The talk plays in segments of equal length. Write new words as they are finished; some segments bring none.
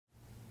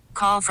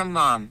call from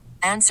mom.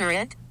 Answer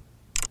it.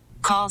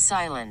 Call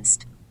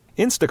silenced.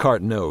 Instacart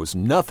knows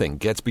nothing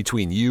gets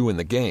between you and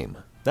the game.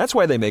 That's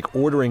why they make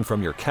ordering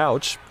from your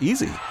couch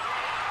easy.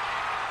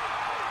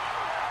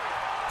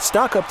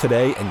 Stock up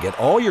today and get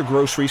all your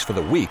groceries for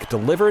the week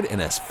delivered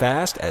in as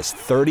fast as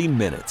 30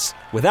 minutes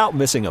without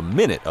missing a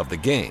minute of the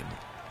game.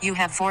 You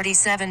have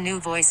 47 new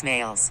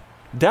voicemails.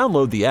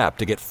 Download the app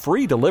to get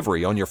free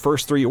delivery on your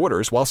first 3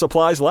 orders while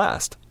supplies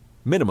last.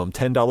 Minimum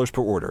 $10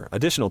 per order.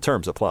 Additional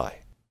terms apply.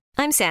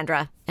 I'm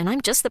Sandra, and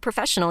I'm just the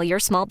professional your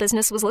small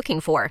business was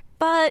looking for.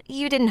 But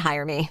you didn't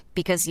hire me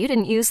because you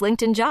didn't use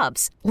LinkedIn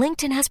Jobs.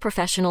 LinkedIn has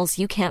professionals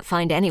you can't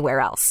find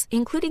anywhere else,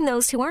 including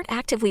those who aren't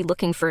actively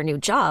looking for a new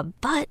job,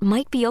 but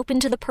might be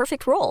open to the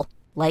perfect role,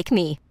 like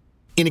me.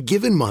 In a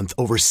given month,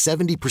 over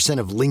 70%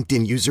 of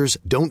LinkedIn users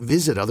don't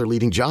visit other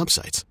leading job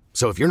sites.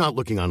 So if you're not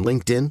looking on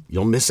LinkedIn,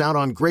 you'll miss out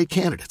on great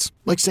candidates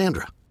like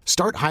Sandra.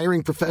 Start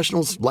hiring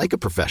professionals like a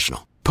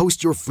professional.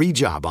 Post your free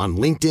job on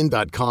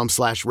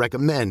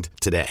linkedin.com/recommend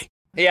today.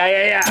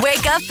 Yeah.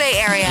 Wake up, Bay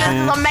Area. This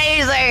is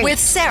amazing. With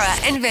Sarah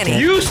and Vinny.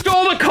 You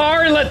stole the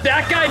car and let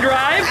that guy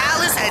drive?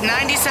 Alice at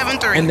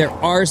 97.3. And there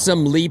are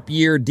some leap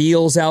year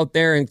deals out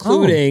there,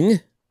 including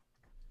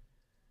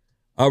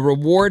a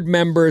Reward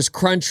Members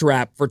Crunch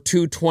Wrap for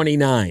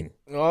 $2.29.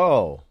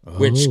 Oh.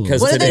 Which, because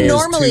what do today they is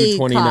normally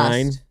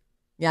 $2.29. cost?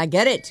 Yeah, I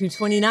get it.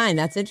 $2.29.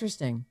 That's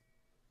interesting.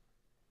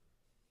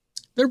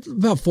 They're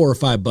about $4 or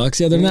 $5.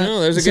 Yeah, they're not.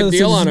 No, there's a good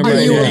deal on them right now.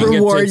 Are you a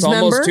rewards it's member?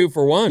 almost 2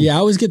 for 1. Yeah, I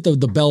always get the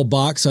Bell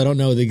box. So I don't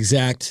know the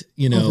exact,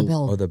 the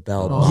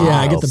Bell box. Yeah,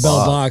 I get the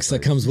Bell box that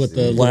comes with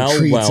the little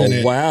treats in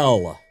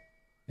it.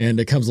 And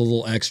it comes a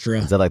little extra.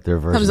 Is that like their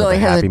version of a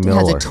has Happy Meal?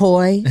 Has a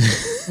toy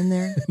in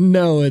there?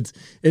 No, it's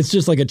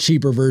just like a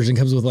cheaper version.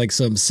 Comes with like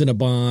some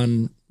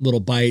Cinnabon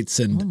little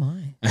bites and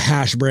a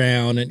hash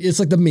brown, and it's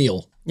like the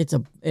meal. That's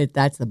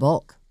the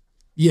bulk.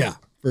 Yeah,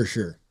 for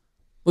sure.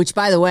 Which,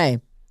 by the way,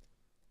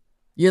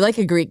 you're like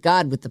a Greek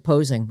god with the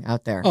posing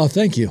out there. Oh,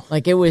 thank you.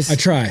 Like it was. I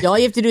try. All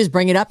you have to do is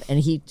bring it up, and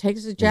he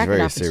takes his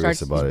jacket off and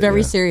starts. About he's it,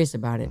 very yeah. serious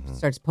about it.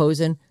 Starts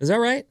posing. Is that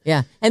right?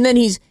 Yeah, and then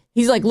he's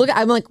like, look.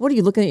 I'm like, what are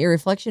you looking at your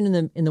reflection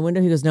in the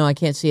window? He goes, no, I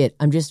can't see it.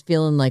 I'm just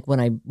feeling like when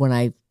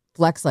I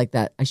flex like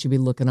that, I should be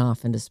looking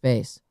off into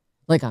space,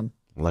 like I'm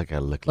like a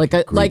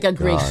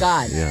Greek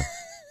god. Yeah.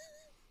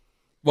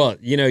 Well,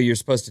 you're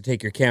supposed to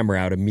take your camera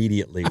out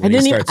immediately when I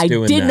did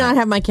that. not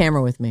have my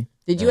camera with me.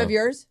 Did you have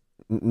yours?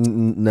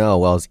 No,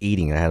 while I was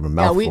eating, I had a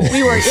mouthful. We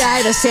were. Yeah, I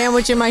had a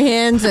sandwich in my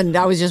hands, and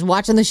I was just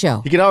watching the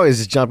show. You can always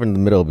just jump in the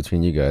middle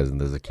between you guys, and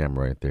there's a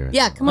camera right there.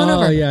 Yeah, come on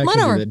over. Yeah, come on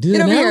over.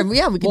 Get over here.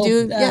 Yeah, we could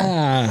do.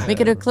 Yeah,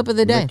 make it a clip of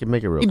the day.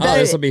 Make it real.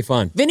 This will be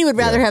fun. Vinny would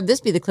rather have this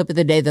be the clip of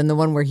the day than the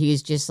one where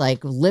he's just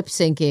like lip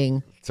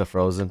syncing to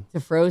Frozen.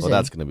 Well,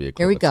 that's going to be a clip.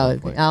 Here we go.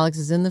 Alex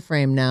is in the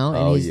frame now,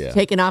 and he's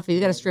taking off. He's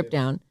got to strip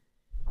down.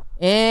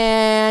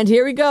 And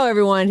here we go,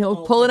 everyone. He's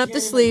pulling up the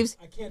sleeves.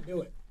 I can't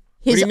do it.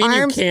 His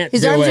arms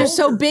are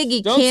so big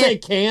he Don't can't. say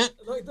can't.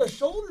 Like the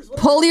shoulders.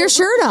 Pull your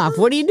shirt off.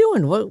 What are you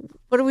doing?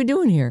 What are we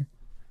doing here?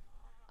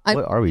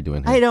 What are we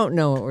doing here? I don't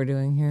know what we're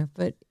doing here,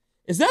 but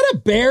is that a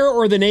bear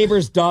or the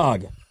neighbor's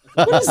dog?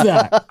 What is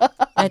that?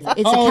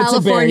 It's a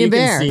California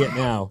bear. You can see it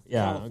now.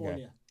 Yeah.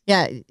 Okay.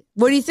 Yeah.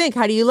 What do you think?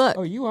 How do you look?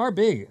 Oh, you are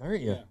big,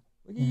 aren't you? Yeah.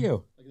 Look at you.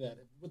 Look at that.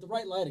 With the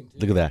right lighting, too.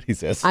 Look at that, he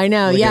says. I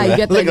know. Look Yeah, you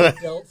get the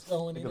belts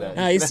going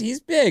in.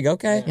 He's big.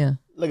 Okay. Yeah.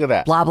 Look at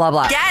that. Blah, blah,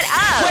 blah. Get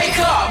up. Wake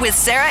up. With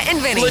Sarah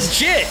and Vinny.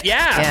 Legit,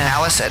 yeah.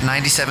 Alice at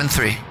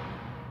 97.3.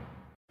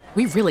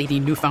 We really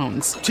need new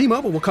phones.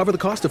 T-Mobile will cover the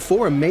cost of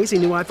 4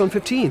 amazing new iPhone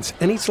 15s,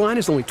 and each line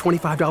is only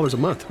 $25 a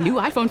month. New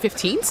iPhone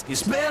 15s?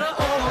 It's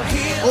better over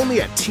here.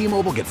 Only at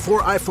T-Mobile, get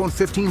 4 iPhone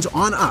 15s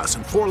on us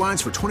and 4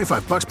 lines for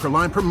 $25 per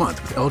line per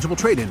month with eligible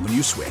trade-in when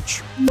you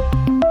switch.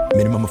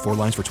 Minimum of 4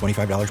 lines for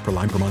 $25 per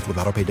line per month with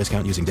autopay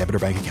discount using debit or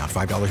bank account.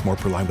 $5 more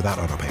per line without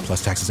autopay,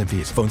 plus taxes and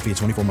fees. Phone fee at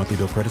 24 monthly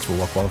bill credits for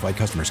well-qualified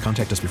customers.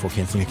 Contact us before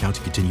canceling account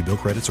to continue bill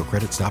credits or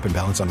credit stop and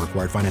balance on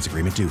required finance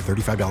agreement due.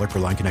 $35 per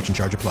line connection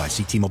charge applies.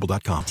 See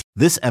T-Mobile.com.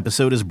 This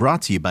episode is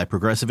brought to you by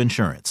Progressive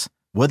Insurance.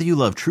 Whether you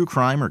love true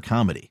crime or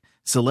comedy,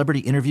 celebrity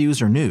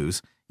interviews or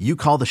news, you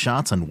call the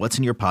shots on what's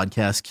in your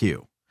podcast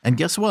queue. And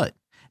guess what?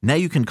 Now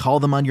you can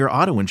call them on your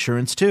auto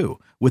insurance too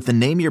with the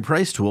Name Your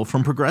Price tool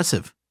from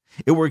Progressive.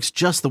 It works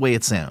just the way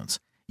it sounds.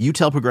 You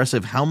tell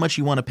Progressive how much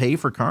you want to pay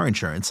for car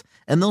insurance,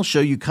 and they'll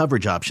show you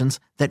coverage options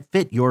that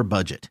fit your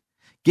budget.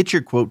 Get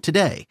your quote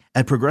today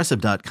at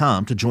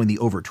Progressive.com to join the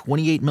over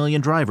 28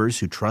 million drivers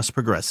who trust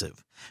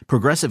Progressive.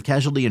 Progressive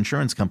Casualty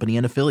Insurance Company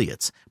and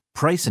Affiliates.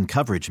 Price and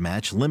coverage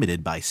match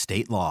limited by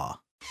state law.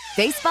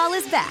 Baseball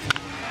is back,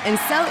 and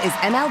so is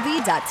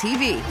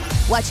MLB.tv.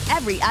 Watch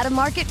every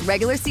out-of-market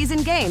regular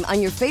season game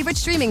on your favorite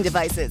streaming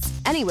devices,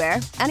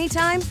 anywhere,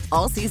 anytime,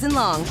 all season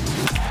long.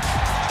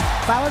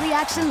 Follow the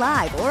action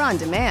live or on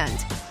demand.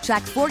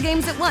 Track 4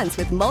 games at once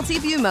with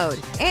multi-view mode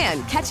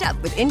and catch up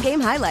with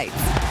in-game highlights.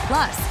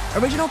 Plus,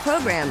 original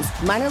programs,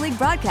 minor league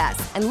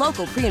broadcasts, and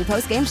local pre- and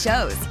post-game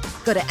shows.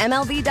 Go to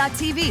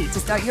MLB.tv to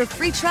start your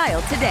free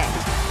trial today.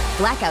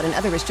 Blackout and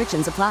other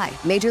restrictions apply.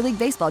 Major League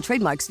Baseball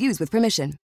trademarks used with permission.